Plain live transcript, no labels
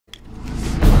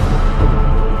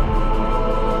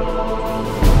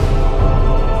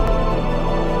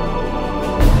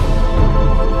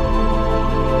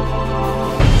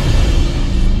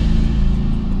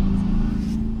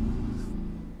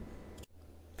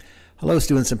Hello,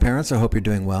 students and parents. I hope you're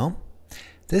doing well.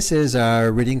 This is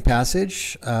our reading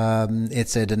passage.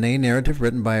 It's a Dine narrative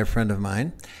written by a friend of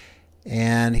mine,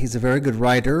 and he's a very good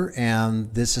writer,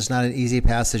 and this is not an easy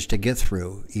passage to get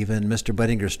through. Even Mr.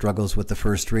 Budinger struggles with the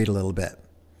first read a little bit.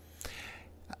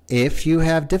 If you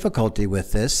have difficulty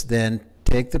with this, then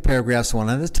take the paragraphs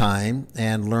one at a time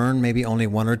and learn maybe only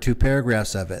one or two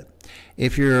paragraphs of it.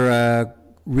 If you're a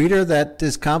reader that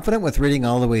is confident with reading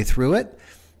all the way through it,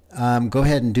 go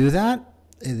ahead and do that.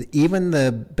 Even the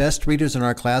best readers in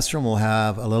our classroom will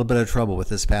have a little bit of trouble with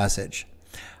this passage.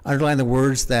 Underline the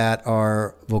words that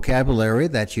are vocabulary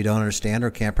that you don't understand or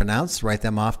can't pronounce. Write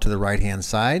them off to the right-hand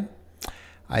side.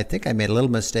 I think I made a little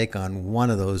mistake on one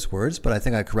of those words, but I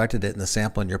think I corrected it in the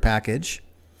sample in your package.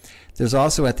 There's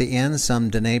also at the end some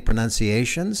Dine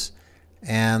pronunciations,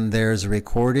 and there's a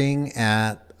recording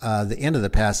at the end of the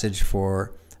passage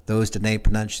for those Dine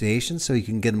pronunciations so you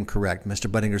can get them correct. Mr.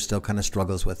 Budinger still kind of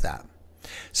struggles with that.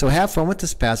 So have fun with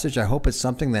this passage. I hope it's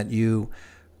something that you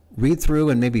read through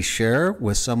and maybe share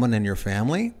with someone in your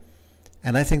family,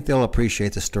 and I think they'll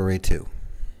appreciate the story too.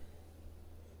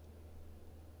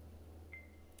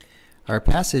 Our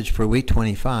passage for week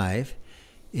 25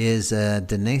 is a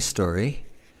Dine story.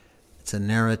 It's a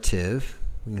narrative.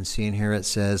 We can see in here it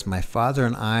says, "My father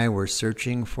and I were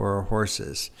searching for our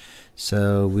horses."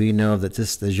 So we know that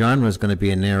the genre is going to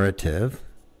be a narrative.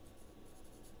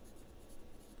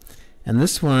 And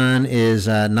this one is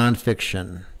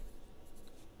nonfiction.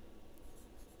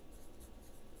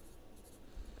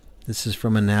 This is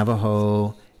from a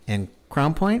Navajo in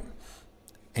Crownpoint,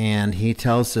 and he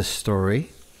tells this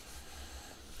story.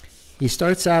 He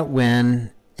starts out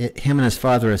when him and his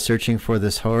father are searching for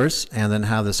this horse, and then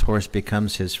how this horse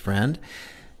becomes his friend.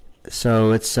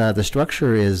 So it's the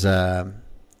structure is a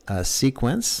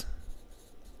sequence,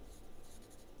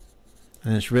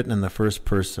 and it's written in the first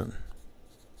person.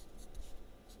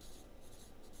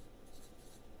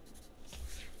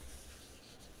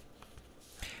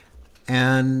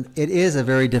 And it is a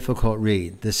very difficult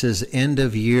read. This is end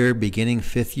of year, beginning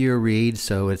fifth year read,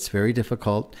 so it's very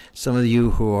difficult. Some of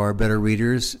you who are better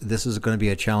readers, this is going to be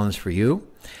a challenge for you.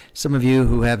 Some of you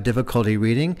who have difficulty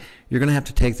reading, you're going to have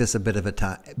to take this a bit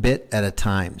at a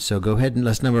time. So go ahead and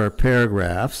let's number our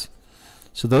paragraphs.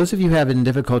 So those of you having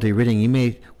difficulty reading, you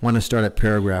may want to start at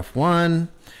paragraph 1,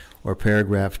 or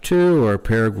paragraph 2, or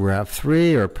paragraph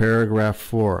 3, or paragraph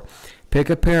 4. Pick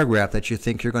a paragraph that you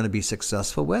think you're going to be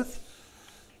successful with,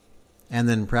 and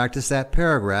then practice that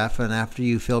paragraph, and after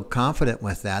you feel confident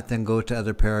with that, then go to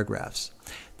other paragraphs.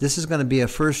 This is going to be a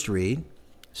first read,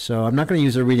 so I'm not going to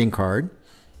use a reading card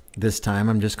this time.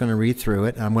 I'm just going to read through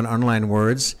it. I'm going to underline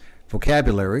words,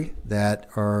 vocabulary, that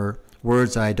are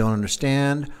words I don't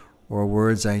understand or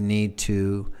words I need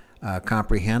to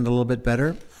comprehend a little bit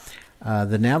better.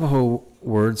 The Navajo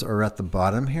words are at the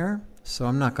bottom here, so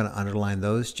I'm not going to underline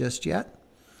those just yet.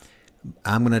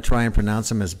 I'm going to try and pronounce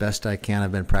them as best I can.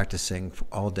 I've been practicing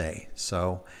all day.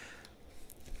 So,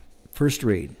 first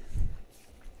read.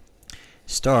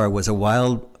 Star was a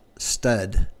wild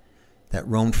stud that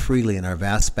roamed freely in our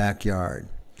vast backyard.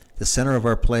 The center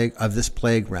of this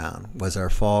playground was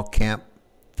our fall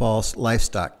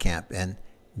livestock camp in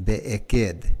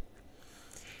Be'ekid.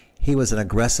 He was an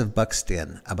aggressive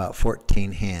buckskin, about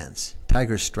 14 hands,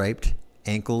 tiger-striped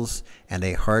ankles, and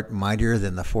a heart mightier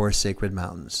than the 4 sacred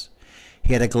mountains.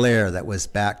 He had a glare that was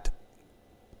backed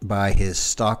by his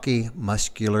stocky,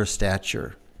 muscular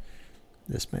stature.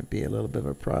 This might be a little bit of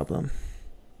a problem.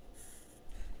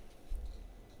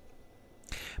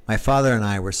 My father and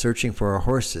I were searching for our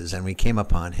horses, and we came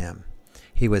upon him.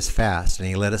 He was fast, and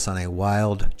he led us on a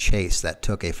wild chase that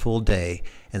took a full day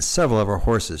and several of our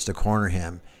horses to corner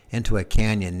him into a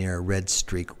canyon near Red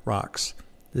Streak Rocks.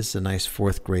 This is a nice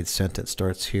 4th grade sentence.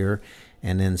 Starts here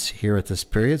and ends here at this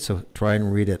period, so try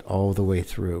and read it all the way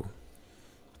through.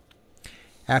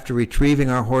 After retrieving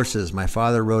our horses, my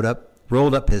father rolled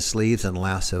up his sleeves and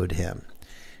lassoed him.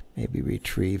 Maybe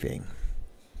retrieving.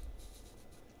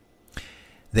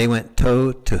 They went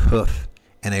toe to hoof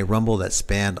in a rumble that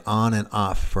spanned on and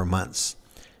off for months.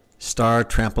 Star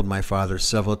trampled my father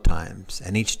several times,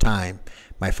 and each time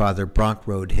my father bronc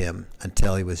rode him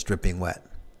until he was dripping wet.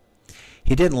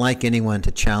 He didn't like anyone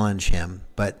to challenge him,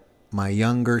 but my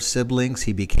younger siblings,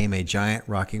 he became a giant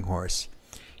rocking horse.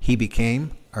 He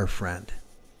became our friend.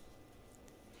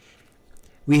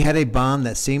 We had a bond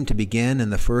that seemed to begin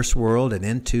in the first world and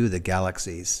into the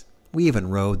galaxies. We even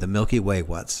rode the Milky Way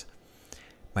once.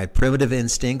 My primitive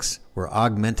instincts were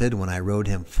augmented when I rode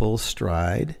him full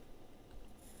stride.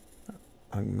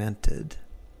 Augmented.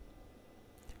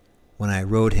 When I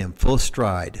rode him full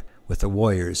stride with the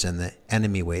warriors in the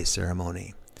enemy way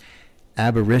ceremony.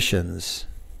 Aberrations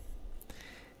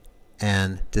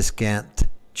and discant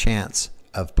chants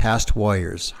of past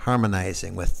warriors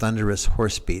harmonizing with thunderous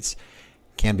horsebeats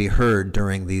can be heard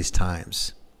during these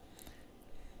times.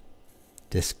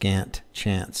 Discant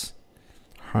chants,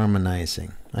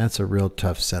 harmonizing. That's a real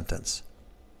tough sentence.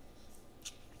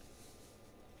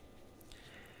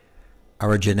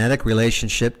 Our genetic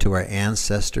relationship to our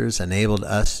ancestors enabled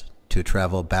us to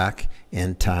travel back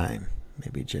in time.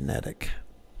 Maybe genetic.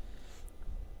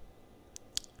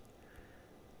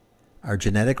 Our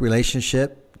genetic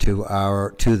relationship to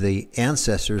the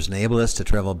ancestors enabled us to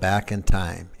travel back in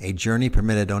time, a journey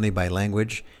permitted only by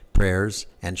language, prayers,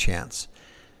 and chants.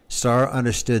 Star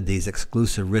understood these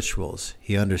exclusive rituals.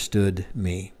 He understood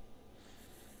me.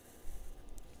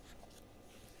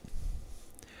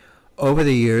 Over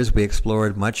the years, we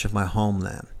explored much of my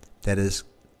homeland that is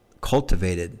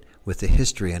cultivated with the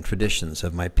history and traditions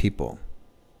of my people.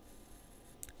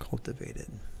 Cultivated.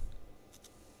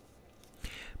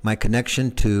 My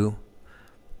connection to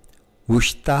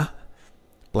Wushta,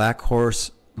 Black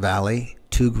Horse Valley,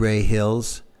 Two Gray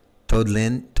Hills,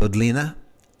 Todlina,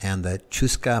 and the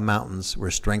Chuska Mountains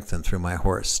were strengthened through my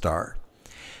horse, Star.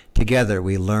 Together,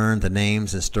 we learned the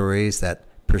names and stories that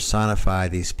personify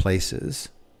these places.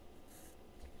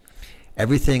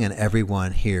 Everything and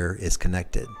everyone here is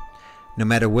connected. No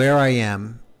matter where I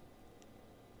am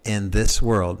in this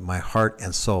world, my heart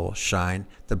and soul shine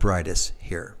the brightest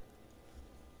here.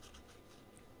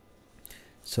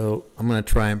 So I'm going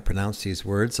to try and pronounce these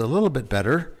words a little bit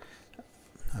better.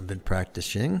 I've been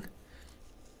practicing.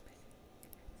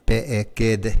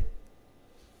 Be'eked,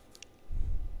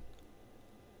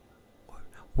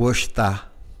 Wushta,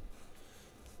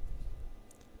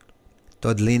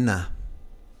 Todlina,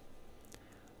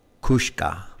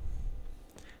 Kushka.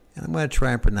 And I'm going to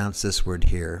try and pronounce this word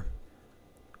here.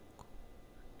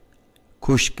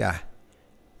 Kushka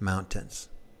Mountains.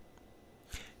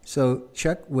 So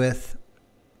check with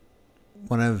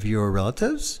one of your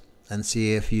relatives and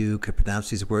see if you could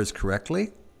pronounce these words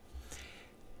correctly.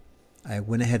 I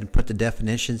went ahead and put the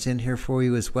definitions in here for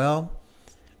you as well.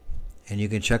 And you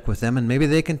can check with them and maybe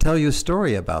they can tell you a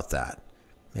story about that.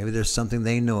 Maybe there's something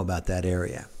they know about that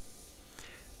area.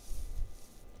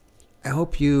 I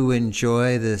hope you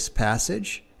enjoy this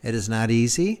passage. It is not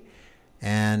easy,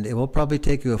 and it will probably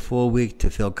take you a full week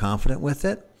to feel confident with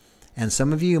it. And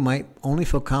some of you might only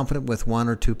feel confident with 1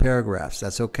 or 2 paragraphs.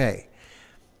 That's okay.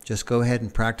 Just go ahead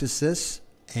and practice this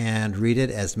and read it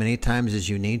as many times as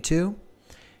you need to.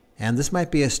 And this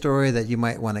might be a story that you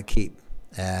might want to keep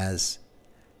as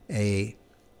an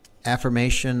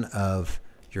affirmation of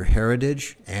your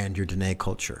heritage and your Dine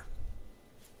culture.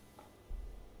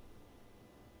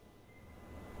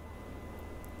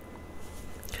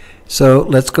 So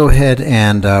let's go ahead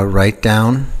and write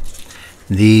down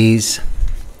these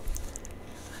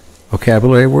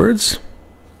vocabulary words.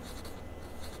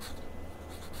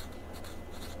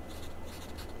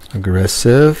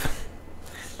 Aggressive.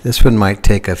 This one might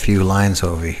take a few lines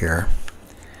over here.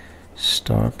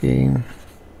 Stalking.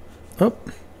 Oh.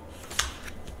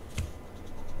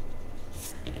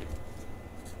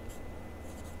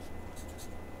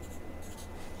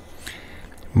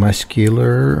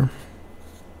 Muscular.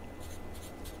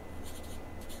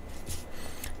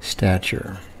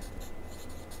 Stature.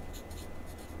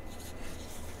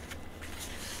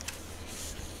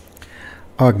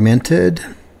 Augmented.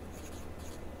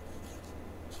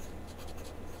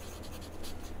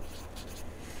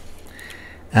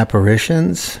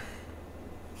 Apparitions.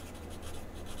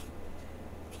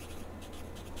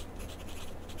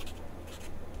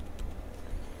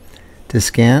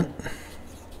 Discant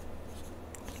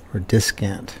or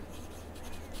discant.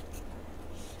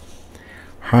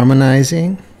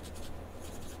 Harmonizing.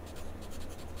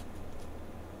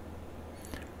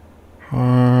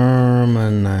 Harmonizing.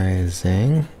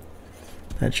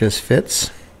 That just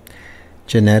fits.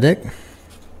 Genetic.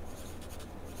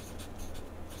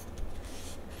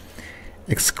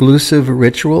 Exclusive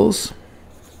rituals.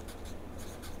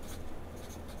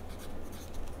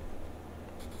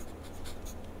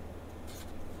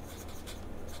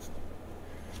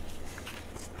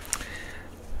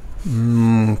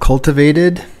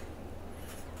 Cultivated.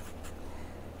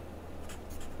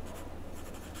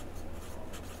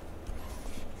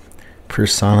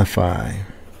 Personify.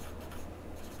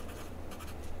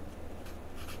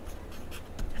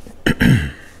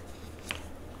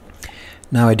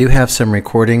 Now I do have some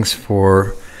recordings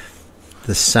for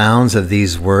the sounds of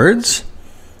these words.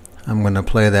 I'm going to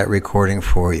play that recording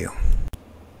for you.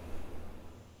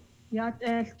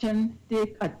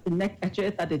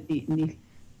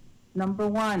 Number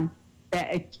 1,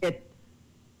 be'ekit,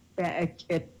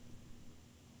 be'ekit,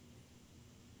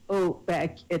 Oh,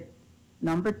 back it.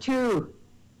 Number 2.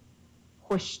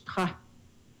 Hushtra.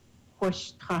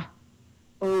 Hushtra.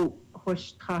 Oh,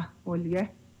 hushtra. Olje.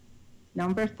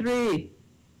 Number 3.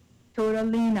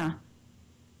 Toralina.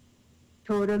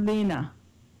 Toralina.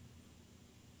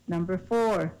 Number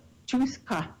 4.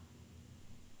 Chuska.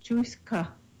 Chuska.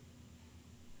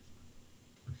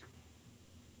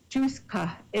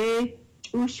 Chuska. A.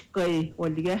 Ushkay.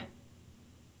 Olje.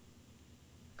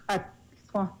 At.